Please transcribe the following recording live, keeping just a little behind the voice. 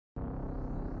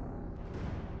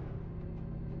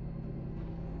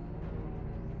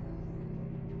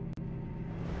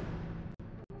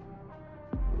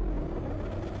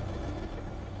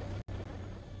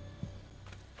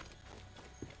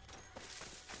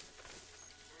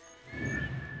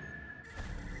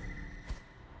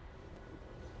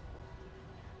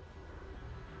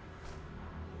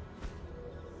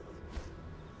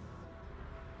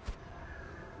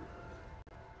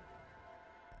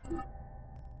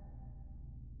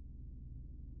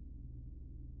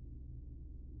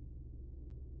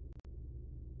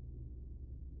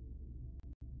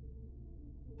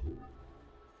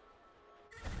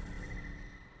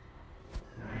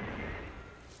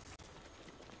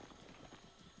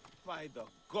By the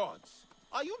gods!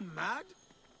 Are you mad?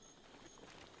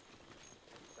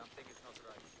 Something is not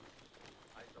right.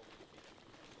 I don't believe it.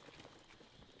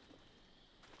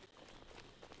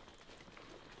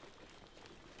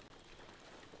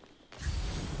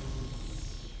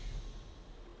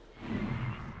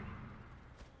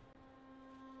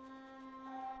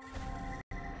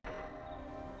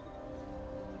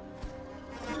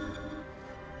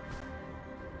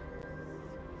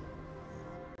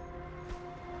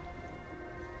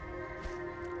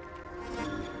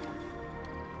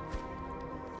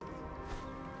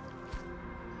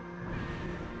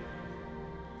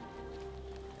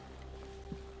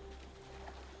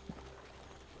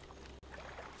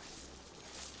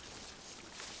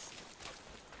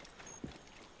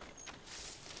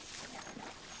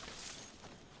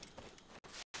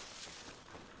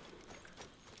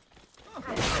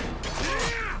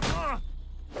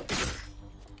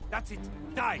 That's it.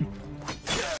 Die!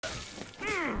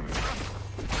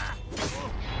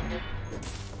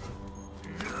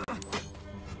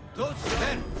 Those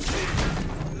men!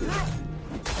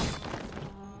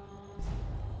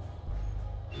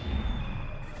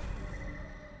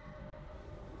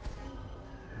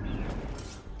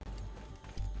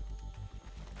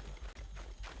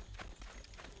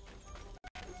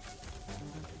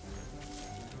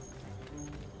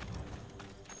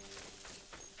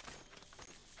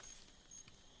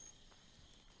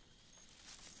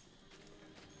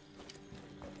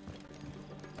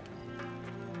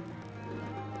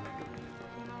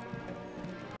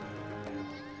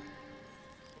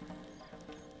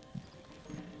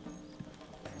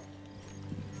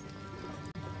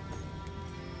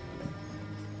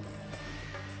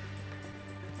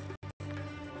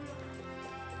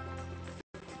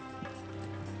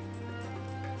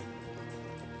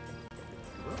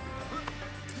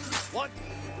 What?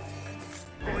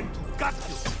 Going to gut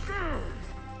you!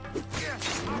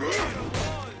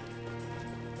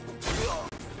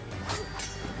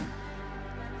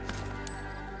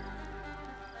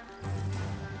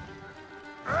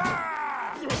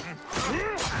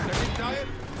 Getting tired?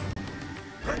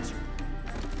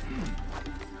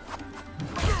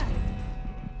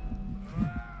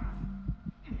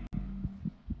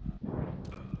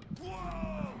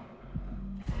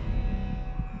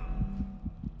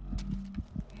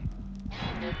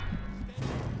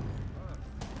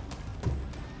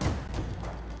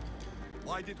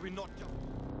 Why did we not just...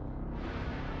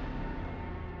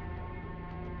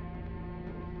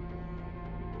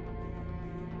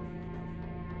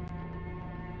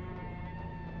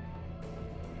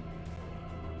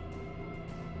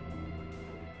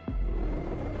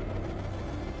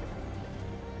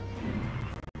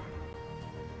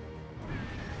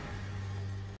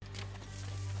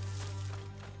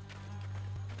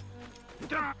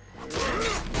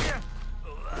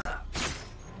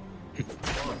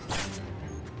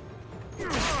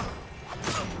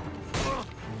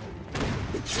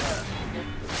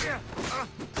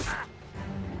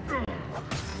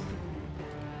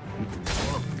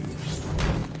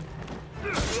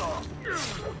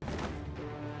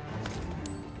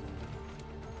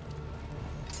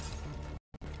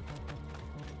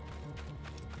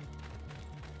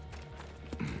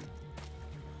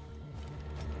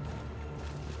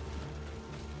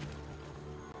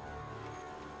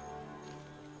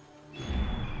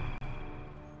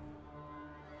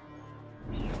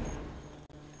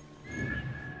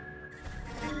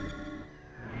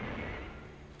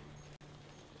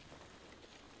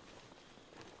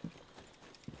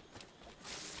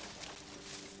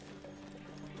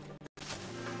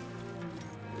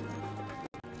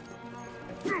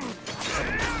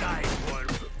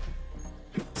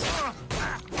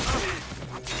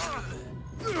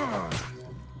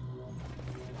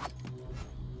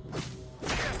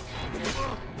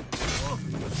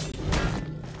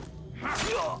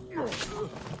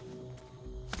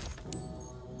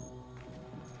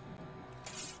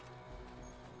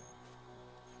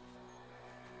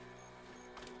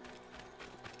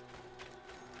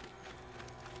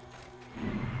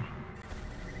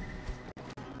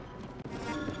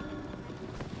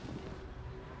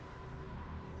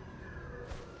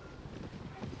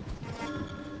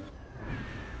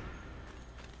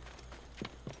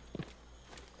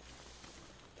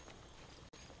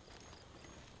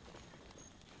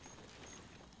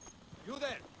 You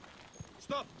there!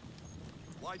 Stop!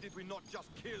 Why did we not just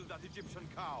kill that Egyptian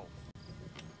cow?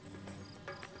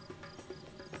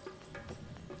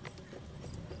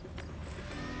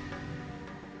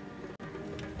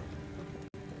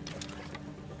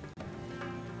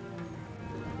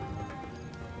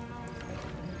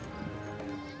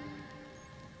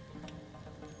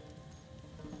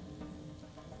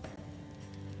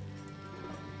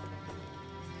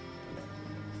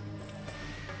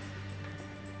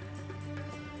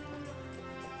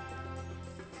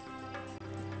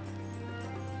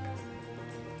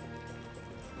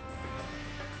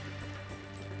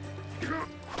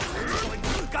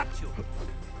 you.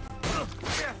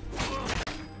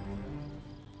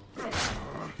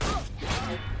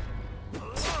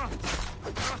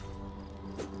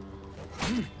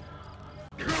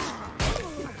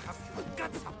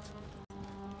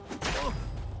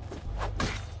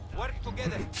 Work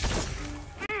together.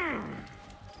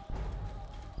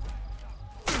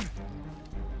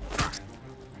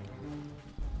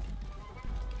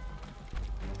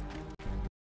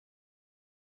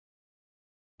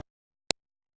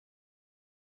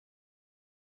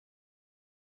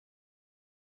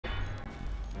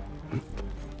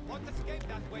 Won't escape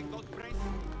that way, God brace.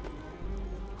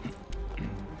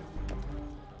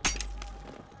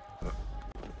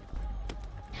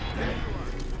 There you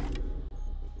are.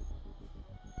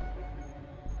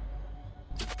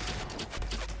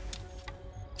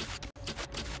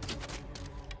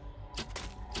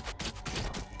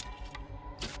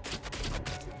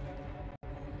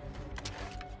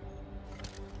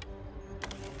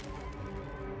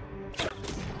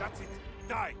 That's it.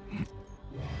 Die.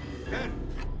 There.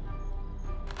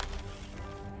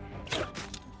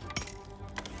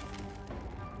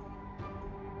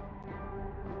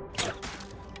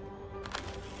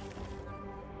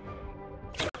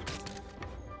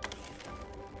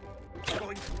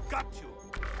 Going to gut you.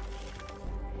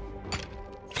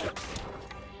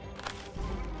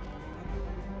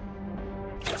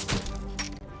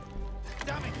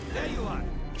 Damn it! There you are.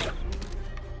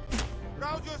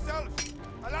 Rouse yourselves!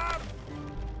 Alarm!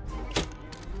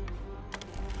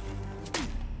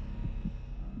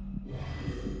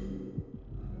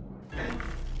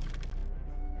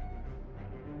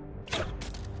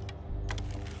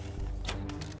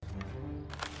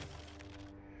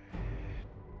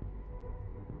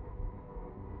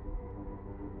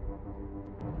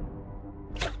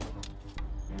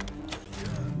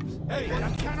 Hey,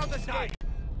 you cannot escape.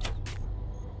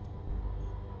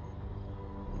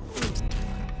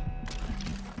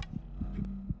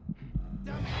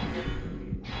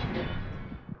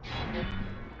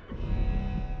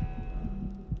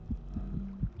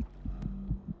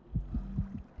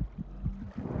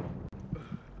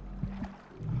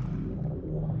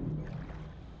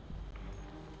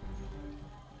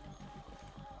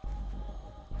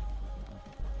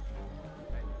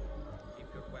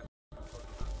 Keep your weapon.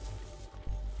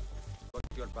 Got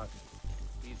your back.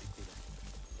 Easy, Peter.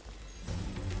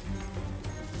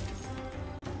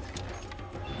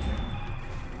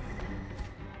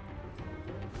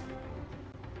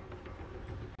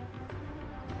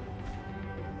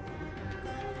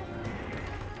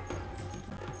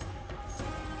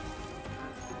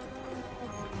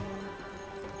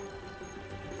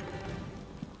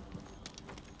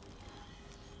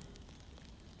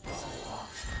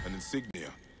 An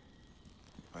insignia.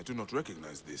 I do not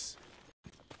recognize this.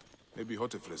 Maybe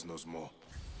Hotefres knows more.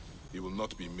 He will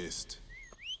not be missed.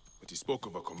 But he spoke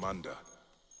of a commander.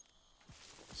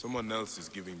 Someone else is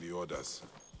giving the orders.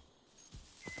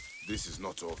 This is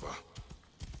not over.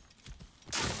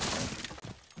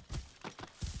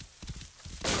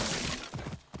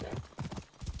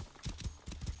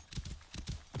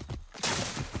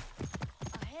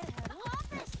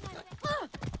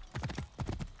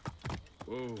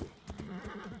 Whoa.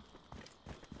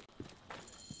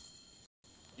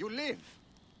 You live.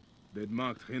 They'd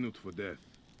marked Henut for death.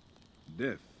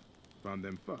 Death found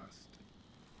them fast.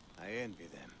 I envy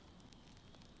them.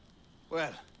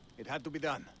 Well, it had to be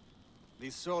done.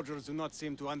 These soldiers do not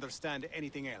seem to understand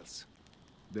anything else.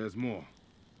 There's more.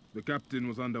 The captain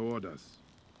was under orders.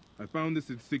 I found this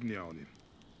insignia on him.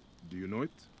 Do you know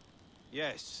it?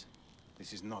 Yes.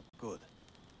 This is not good.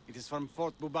 It is from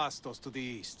Fort Bubastos to the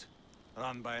east,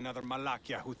 run by another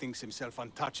Malakia who thinks himself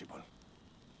untouchable.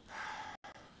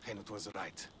 Henut was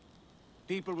right.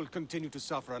 People will continue to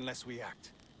suffer unless we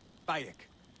act. Bayek,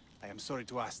 I am sorry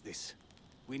to ask this.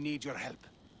 We need your help.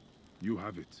 You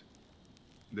have it.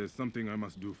 There's something I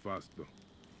must do fast, though.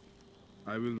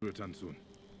 I will return soon.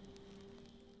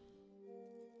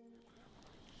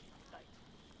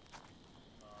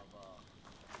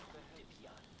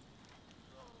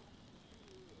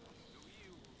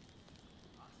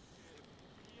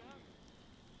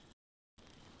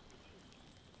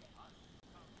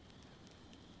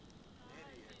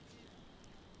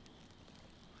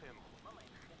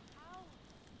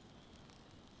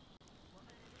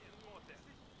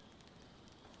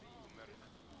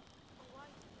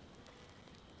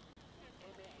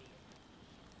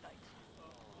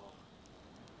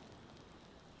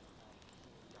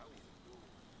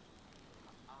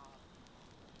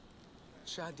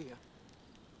 Shadia,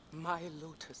 my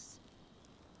lotus.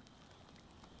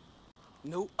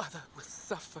 No other will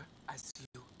suffer as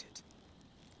you did.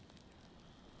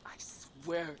 I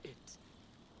wear it.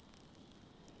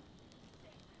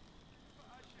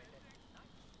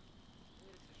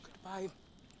 Goodbye,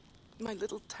 my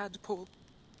little tadpole.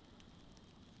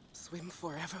 Swim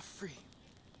forever free.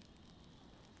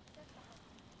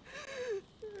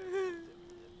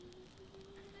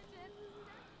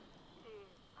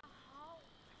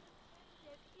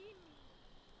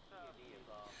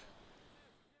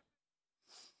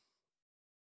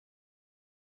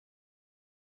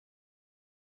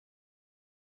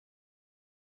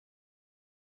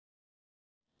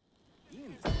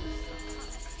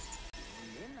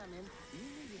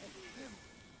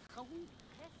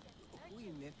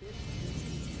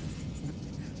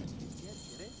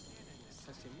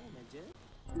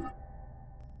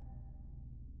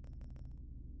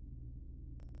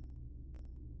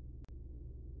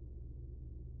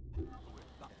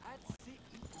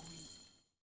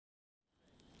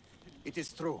 It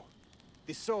is true.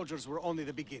 The soldiers were only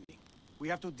the beginning. We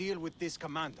have to deal with this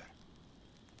commander.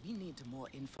 We need more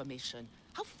information.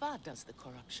 How far does the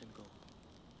corruption go?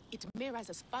 It may rise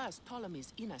as far as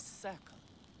Ptolemy's inner circle.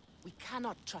 We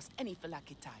cannot trust any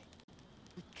Phylakitai.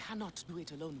 We cannot do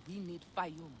it alone. We need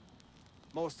Faiyum.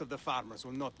 Most of the farmers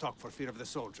will not talk for fear of the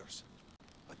soldiers.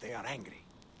 But they are angry.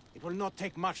 It will not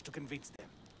take much to convince them.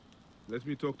 Let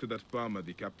me talk to that farmer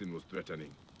the captain was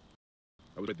threatening.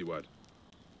 I will get the word.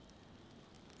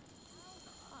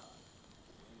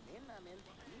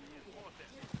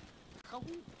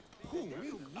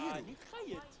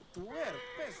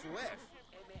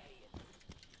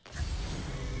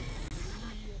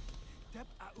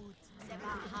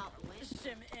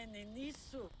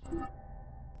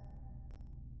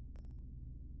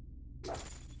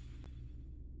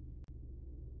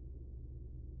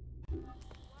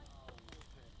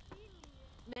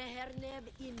 مهرنب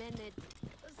إيمانت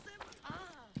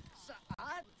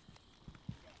سعاد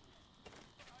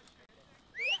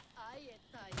يا آية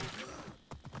طيب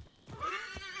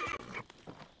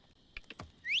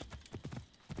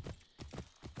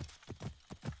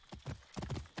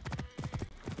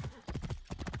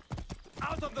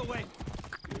Out of the way!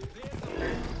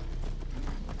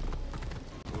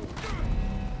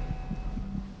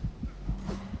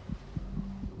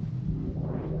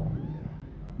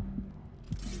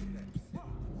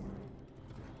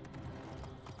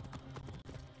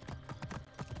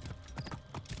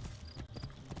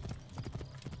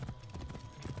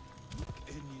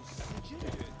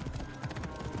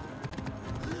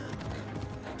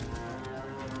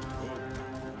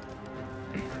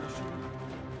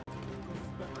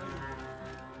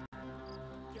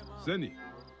 Zeni,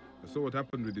 I saw what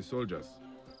happened with the soldiers.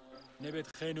 Nebet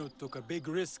Khenu took a big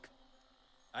risk.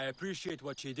 I appreciate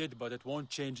what she did, but it won't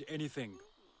change anything.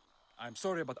 I'm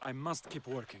sorry, but I must keep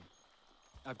working.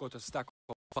 I've got a stack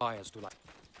of fires to light.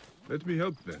 Let me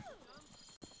help then.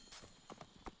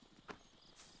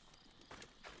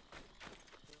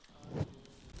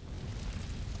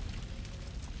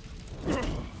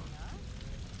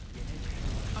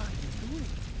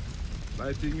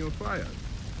 Lighting your fires.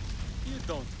 You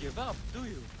don't give up, do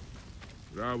you?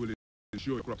 Ra will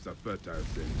ensure your crops are fertile,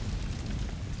 Zeni.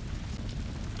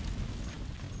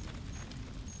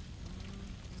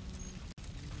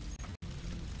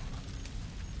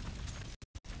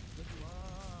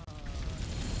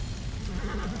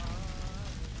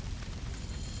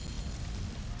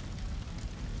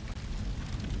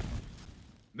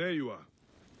 There you are.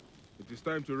 It is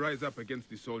time to rise up against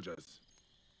the soldiers.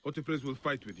 Hotifres will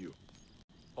fight with you.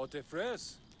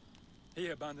 Hotifres? He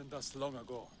abandoned us long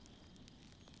ago.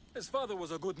 His father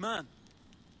was a good man.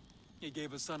 He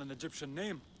gave his son an Egyptian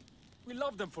name. We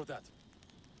loved him for that.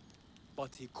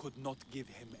 But he could not give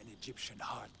him an Egyptian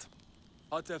heart.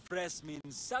 Hotifres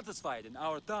means satisfied in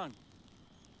our tongue.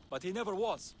 But he never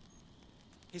was.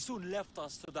 He soon left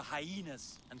us to the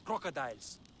hyenas and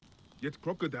crocodiles. Yet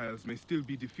crocodiles may still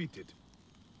be defeated.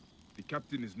 The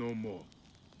captain is no more.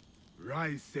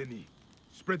 Rise, Zeni.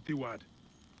 Spread the word.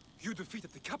 You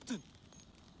defeated the captain?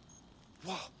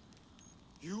 Wow.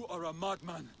 You are a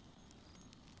madman.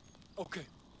 Okay.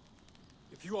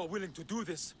 If you are willing to do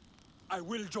this, I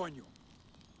will join you.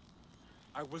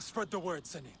 I will spread the word,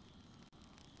 Zeni.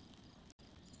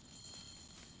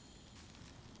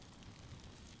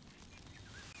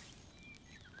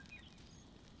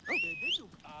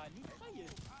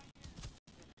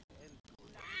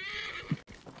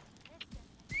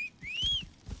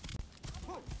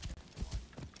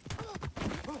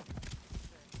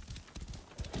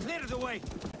 Clear the way!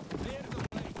 Clear the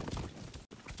way!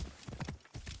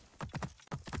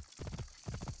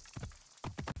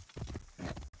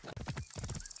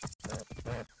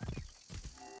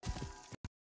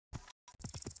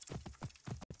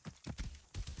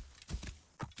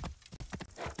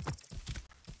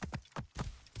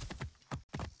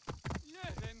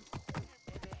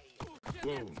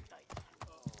 go.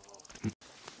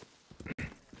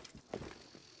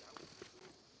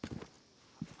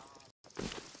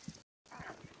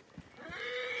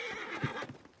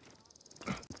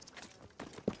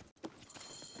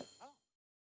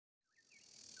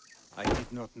 I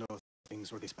did not know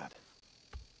things were this bad.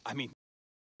 I mean,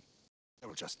 they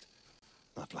were just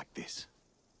not like this.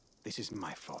 This is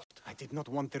my fault. I did not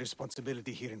want the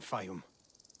responsibility here in Faiyum.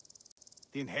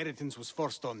 The inheritance was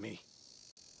forced on me.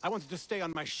 I wanted to stay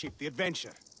on my ship, the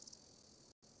adventure.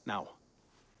 Now,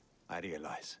 I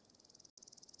realize.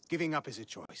 Giving up is a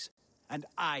choice. And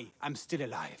I am still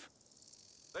alive.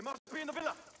 They must be in the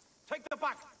villa. Take them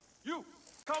back. You,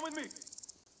 come with me.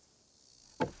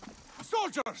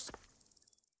 Soldiers!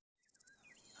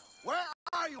 Where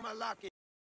are you, Malaki?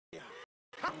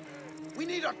 Come. We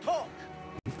need a talk.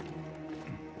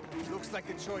 Looks like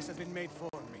the choice has been made for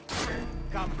me.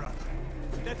 Come, brother.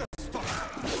 Let us stop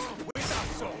with our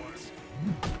swords.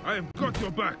 I have got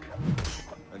your back.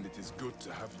 And it is good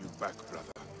to have you back,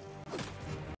 brother.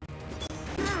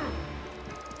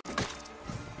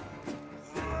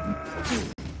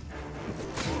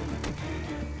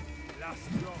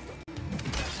 Last drop.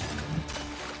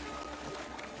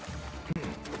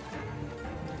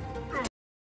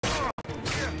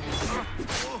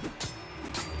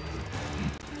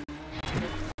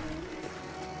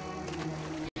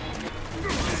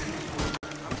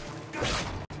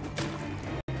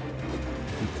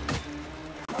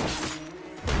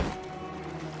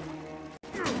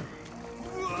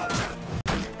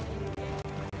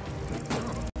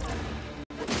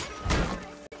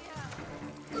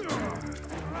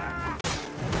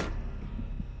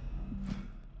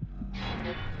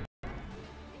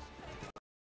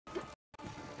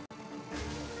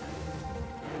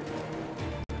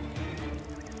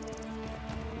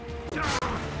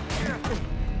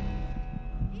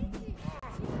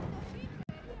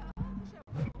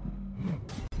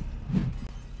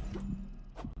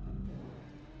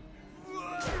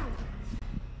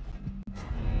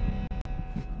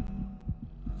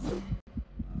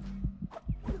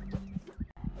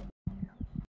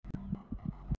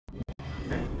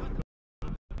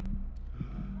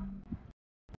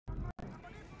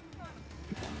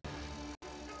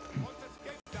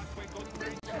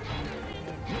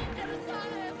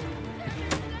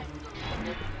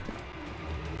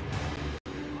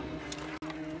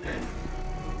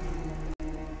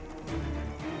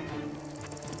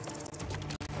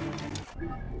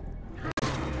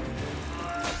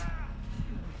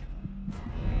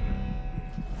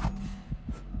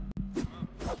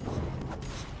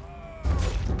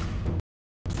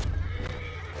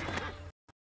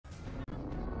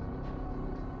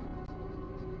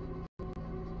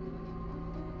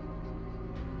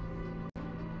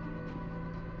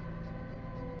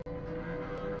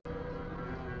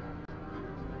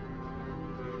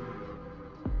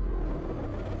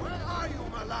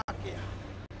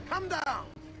 Come down!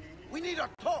 We need a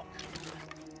talk!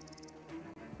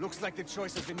 Looks like the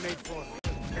choice has been made for me.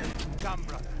 Come,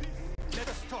 brother. Let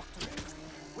us talk to them.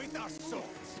 With our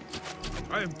swords.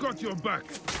 I have got your back.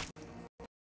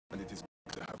 And it is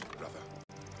good to have you, brother.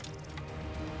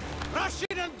 Rush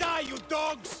in and die, you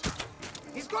dogs!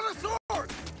 He's got a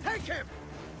sword! Take him!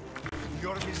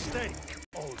 Your mistake,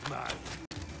 old man.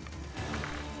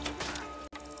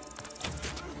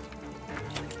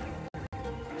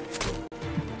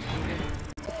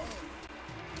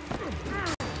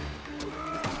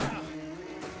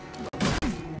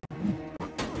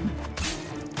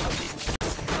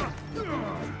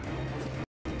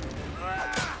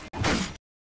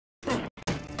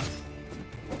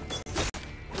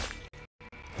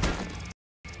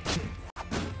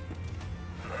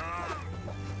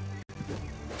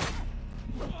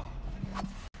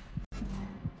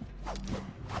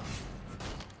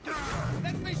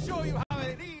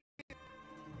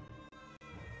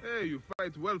 Hey, you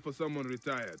fight well for someone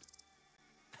retired.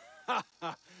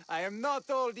 I am not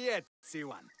old yet,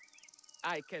 Siwan.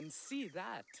 I can see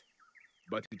that.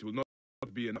 But it will not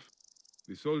be enough.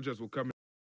 The soldiers will come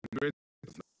in great.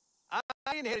 I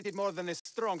inherited more than a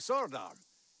strong sword arm.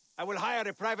 I will hire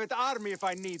a private army if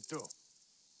I need to.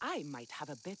 I might have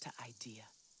a better idea.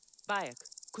 Bayek,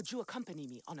 could you accompany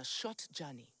me on a short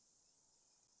journey?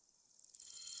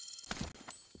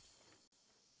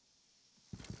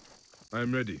 I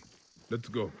am ready. Let's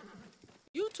go.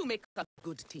 You two make a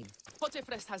good team.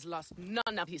 Potefres has lost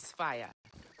none of his fire.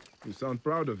 You sound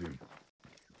proud of him.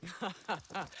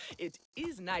 It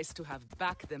is nice to have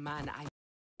back the man I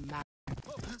married.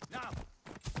 Now!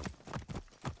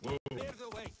 Whoa. Clear the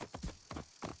way!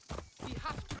 We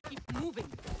have to keep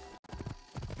moving.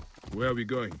 Where are we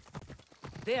going?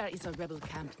 There is a rebel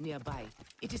camp nearby.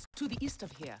 It is to the east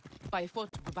of here, by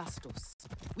Fort Bubastos.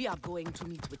 We are going to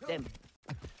meet with them.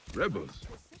 Rebels?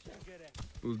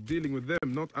 Who's dealing with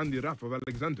them, not Andy Raff of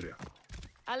Alexandria?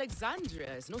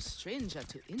 Alexandria is no stranger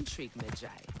to intrigue, Medjay.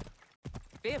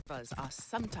 Favors are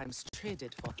sometimes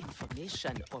traded for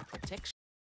information or protection.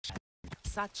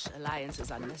 Such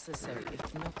alliances are necessary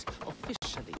if not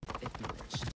officially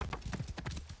acknowledged.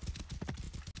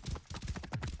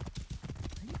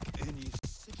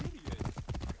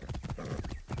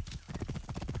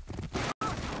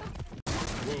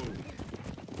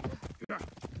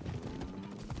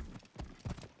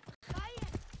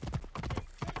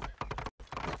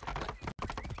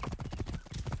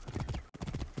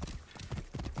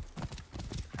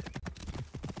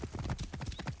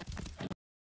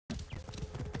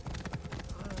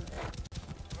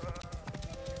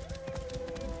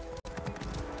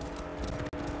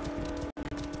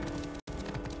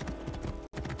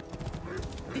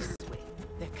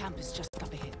 Is just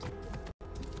up ahead.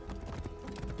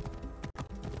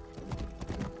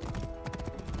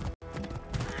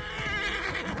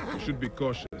 You should be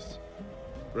cautious.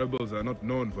 Rebels are not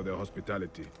known for their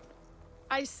hospitality.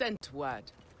 I sent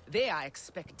word. They are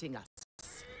expecting us.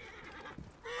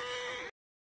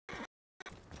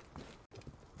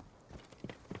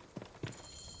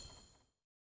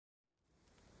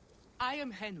 I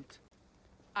am Henut.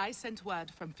 I sent word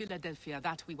from Philadelphia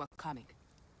that we were coming.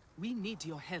 We need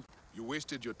your help. You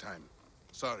wasted your time.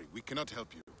 Sorry, we cannot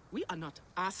help you. We are not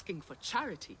asking for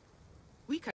charity.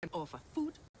 We can offer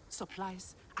food,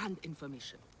 supplies, and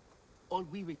information. All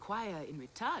we require in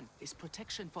return is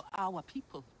protection for our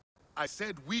people. I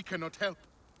said we cannot help.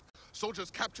 Soldiers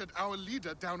captured our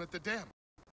leader down at the dam.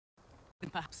 Then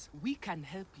perhaps we can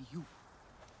help you.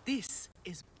 This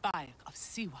is Bayek of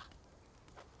Siwa.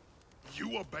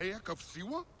 You are Bayek of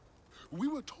Siwa? We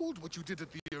were told what you did at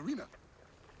the arena.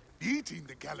 Eating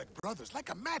the Gallic brothers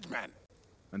like a madman.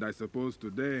 And I suppose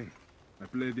today, I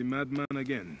play the madman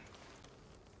again.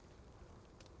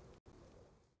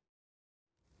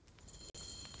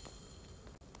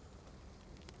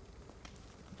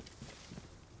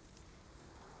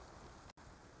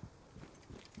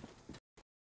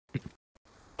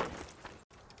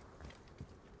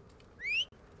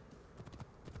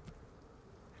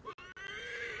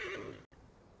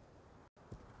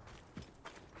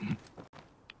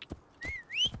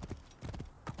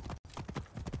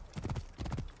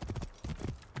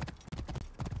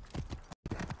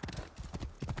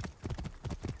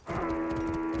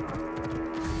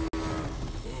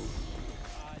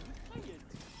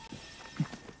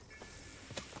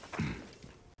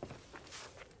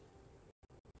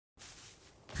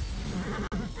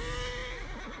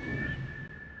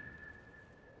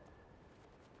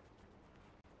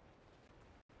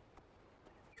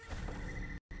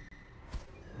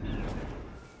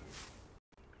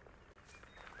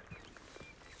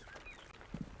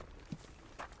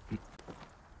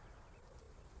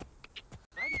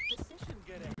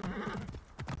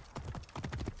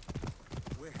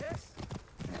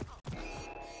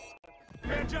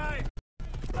 Medjay!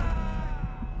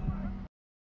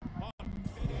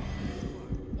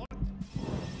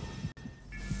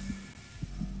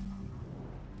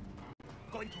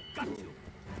 Going to gut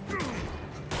you!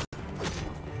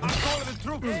 I'm calling the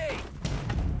troops! Hey!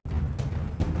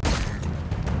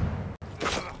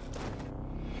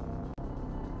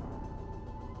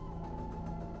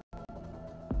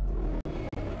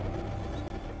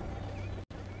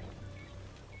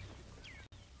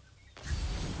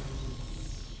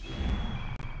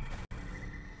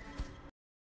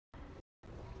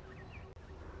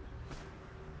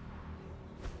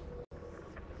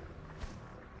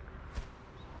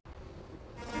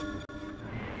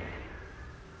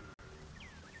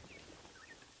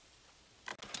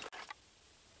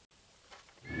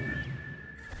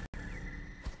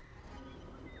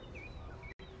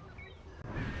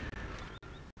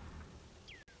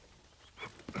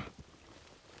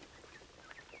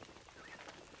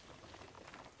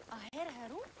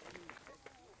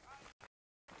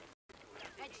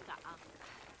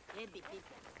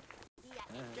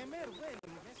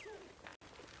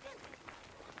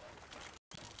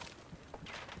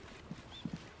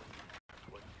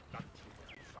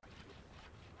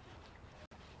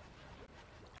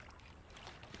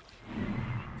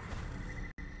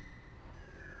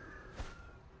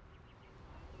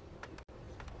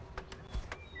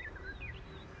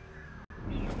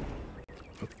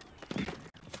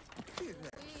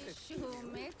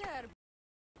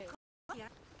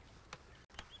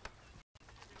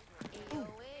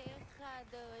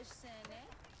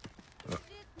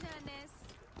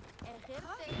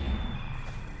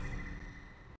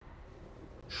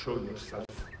 show yourself.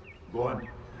 Go on.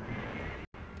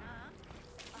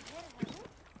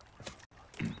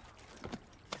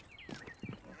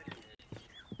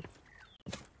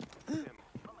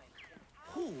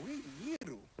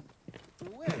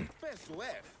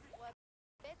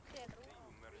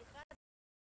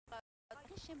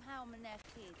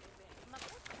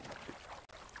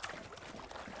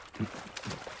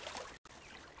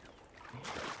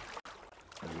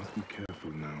 I must be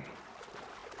careful now.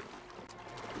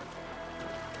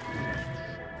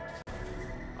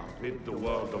 I'll rid the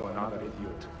world of another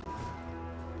idiot.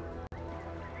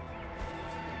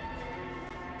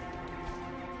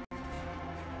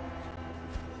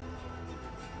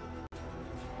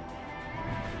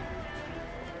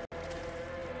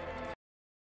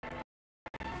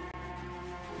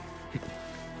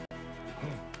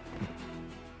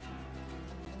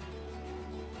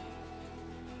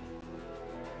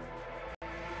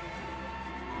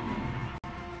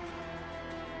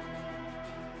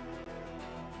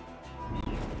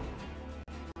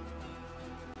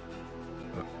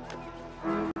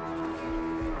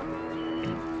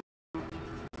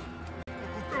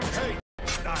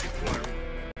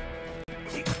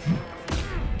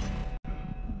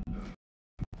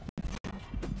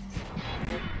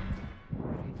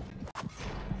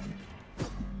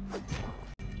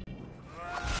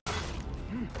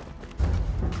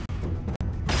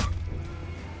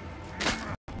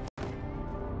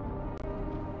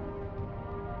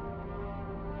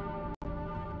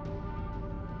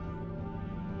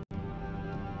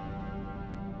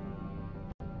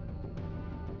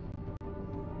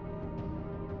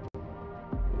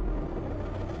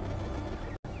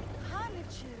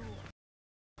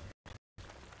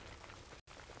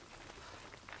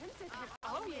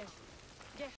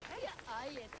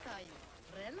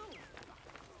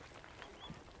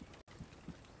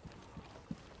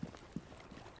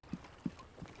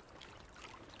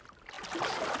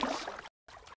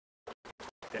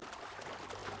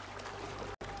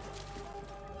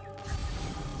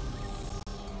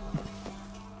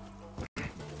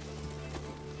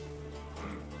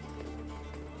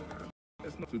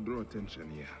 Let's not to draw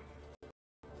attention here.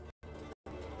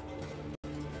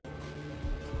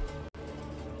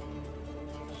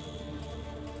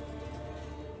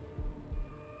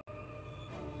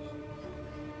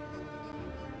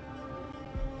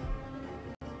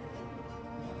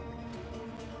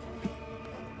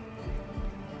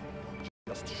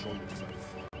 Just show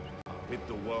yourself. I'll rid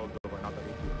the world of another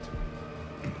idiot.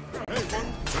 Hey, what?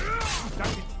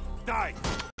 That it! Die!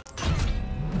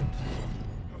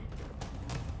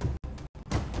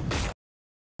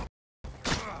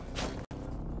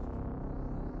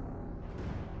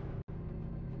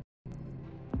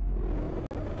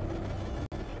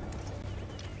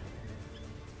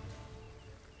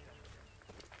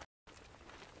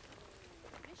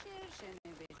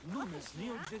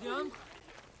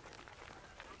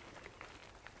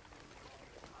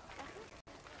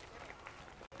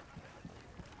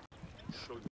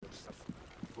 Show yourself.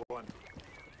 Go on.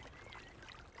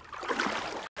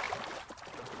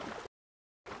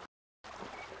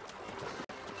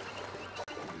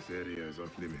 This area is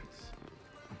off limits.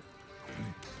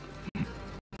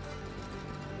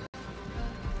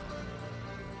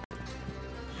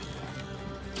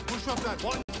 Push up that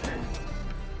one.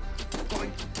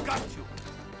 Got you!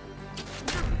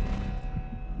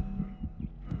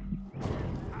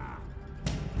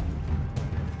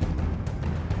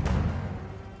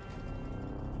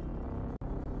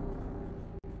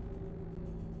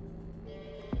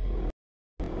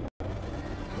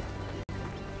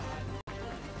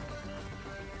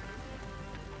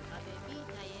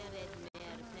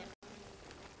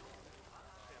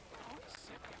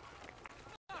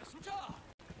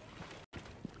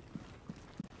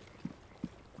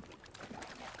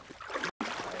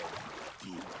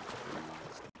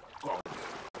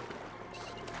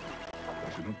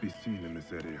 I should not be seen in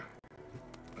this area.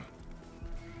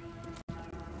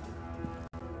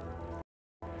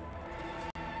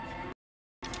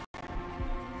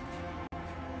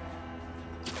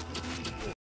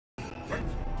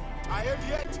 I have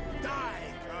yet died.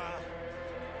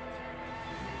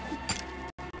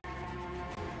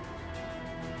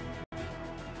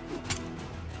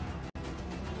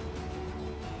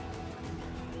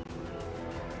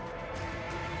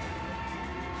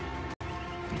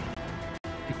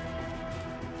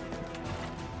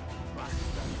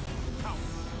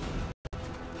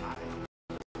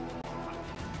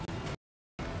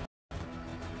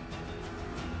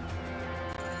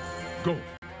 Go,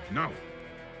 now!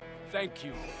 Thank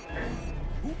you.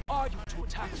 Who are you to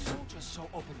attack soldiers so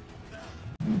openly?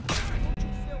 Don't you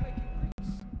feel making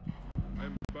peace?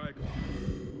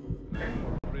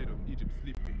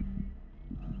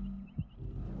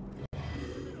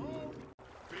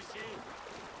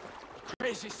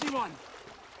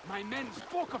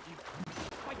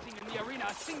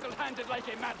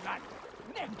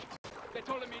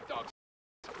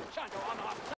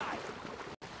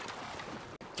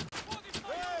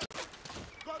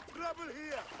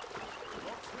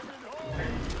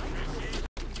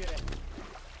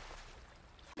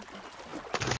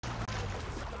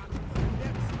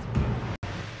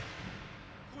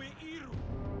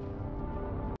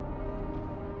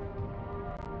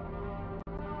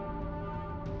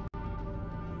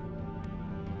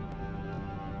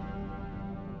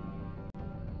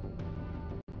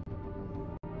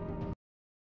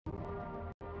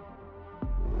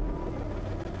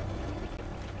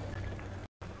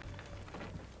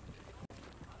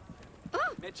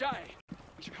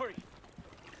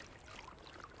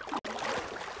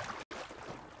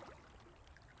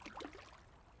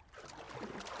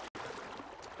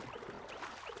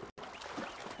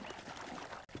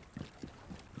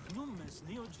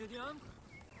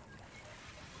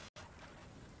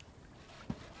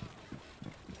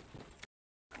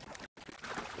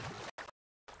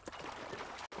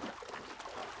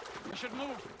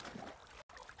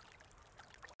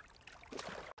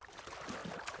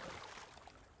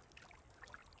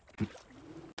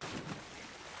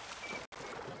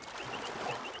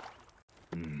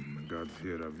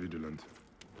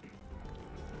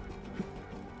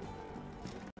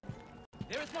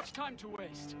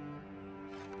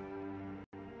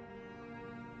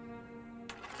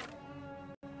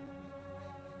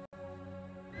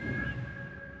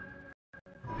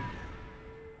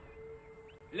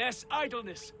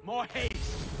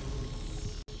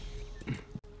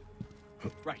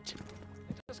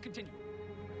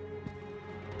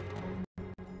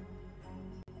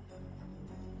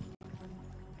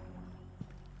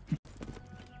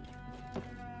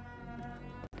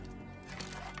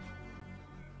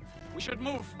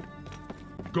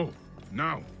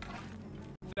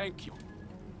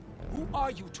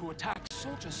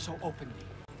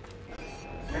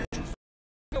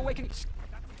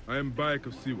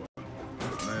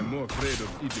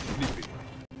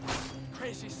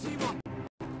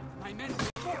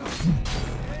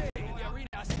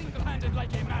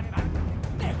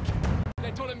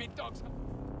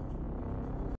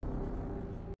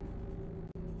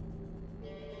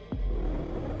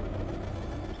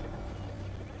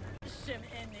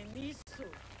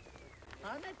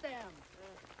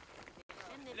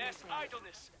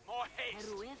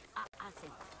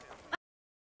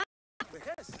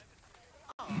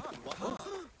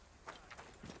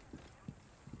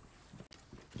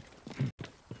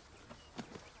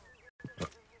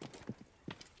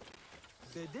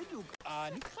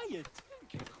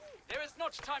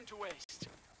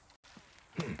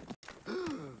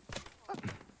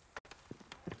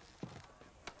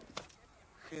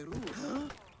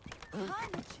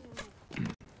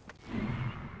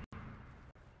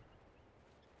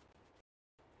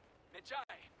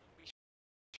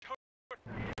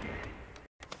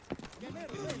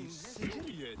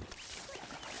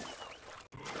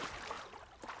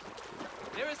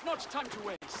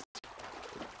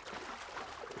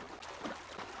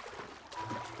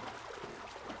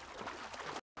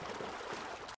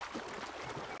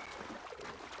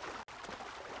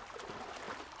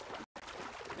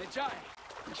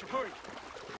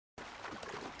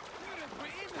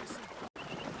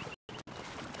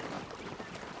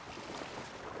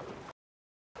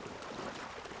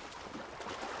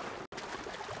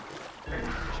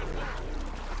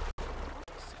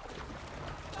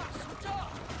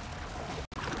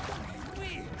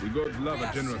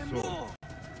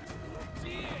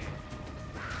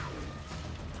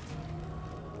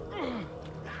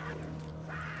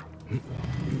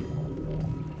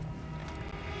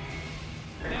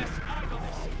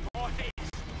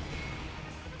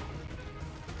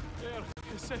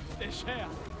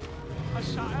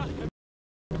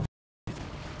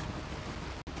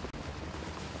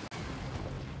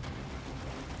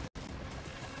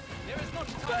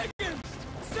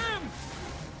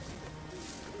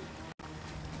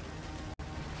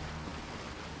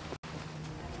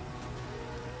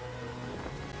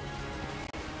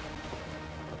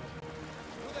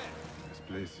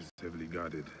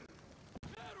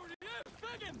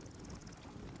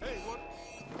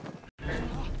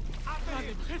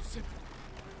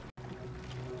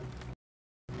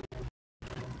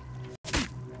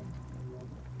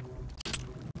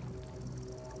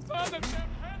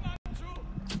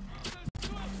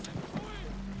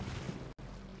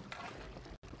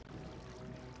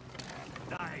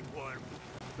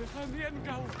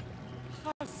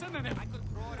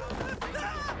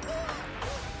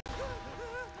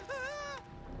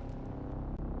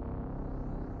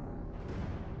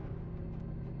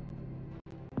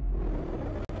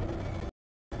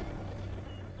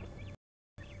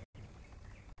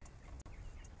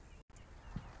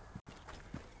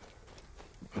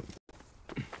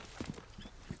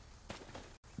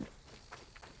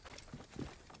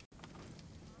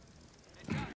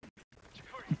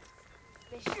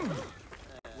 We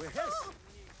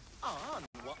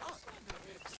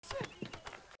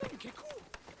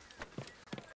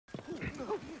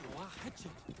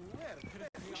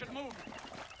should move.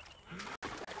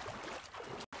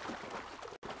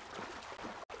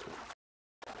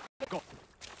 Go.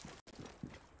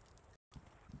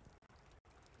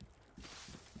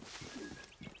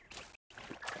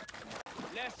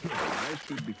 I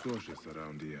should be cautious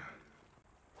around here.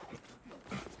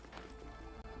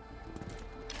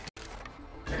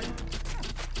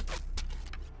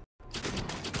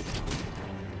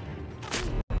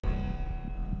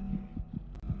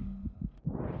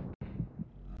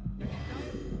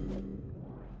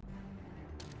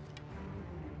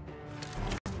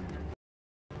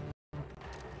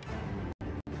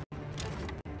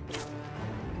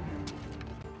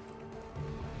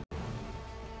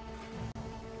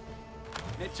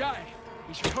 Medjay,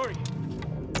 we should hurry.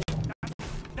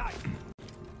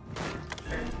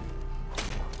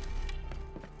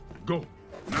 Go,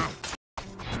 now!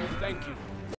 Thank you.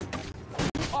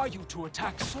 Who are you to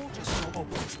attack soldiers so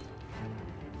openly?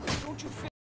 Don't you feel...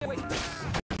 Wait.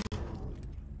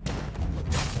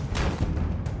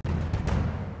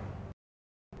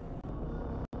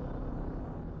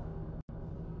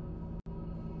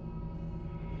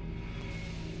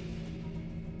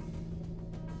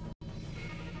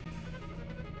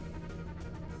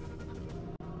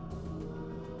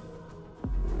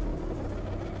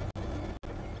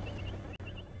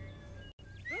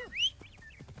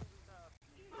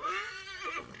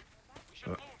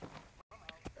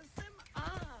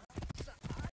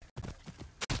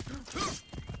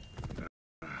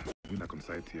 We're back on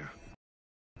site here.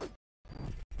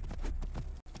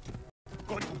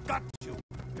 Going to gut you.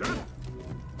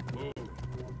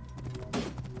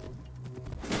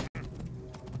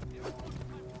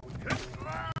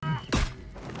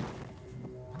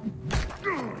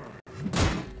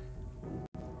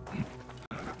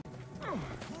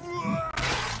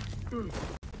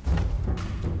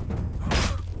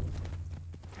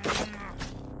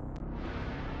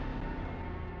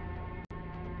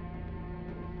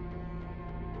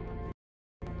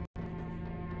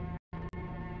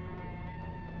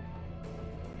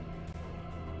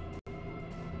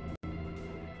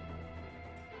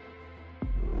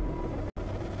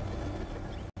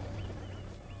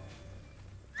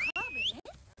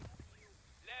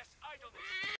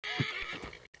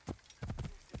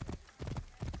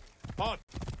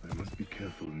 I must be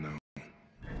careful now.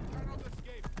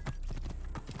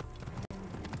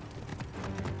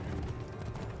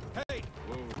 Hey!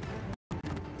 Whoa.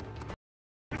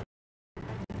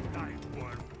 Nice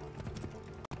work.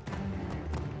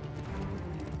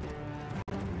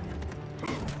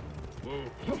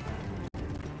 Whoa.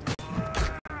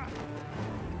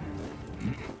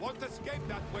 Won't escape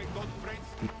that way, don't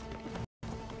friends.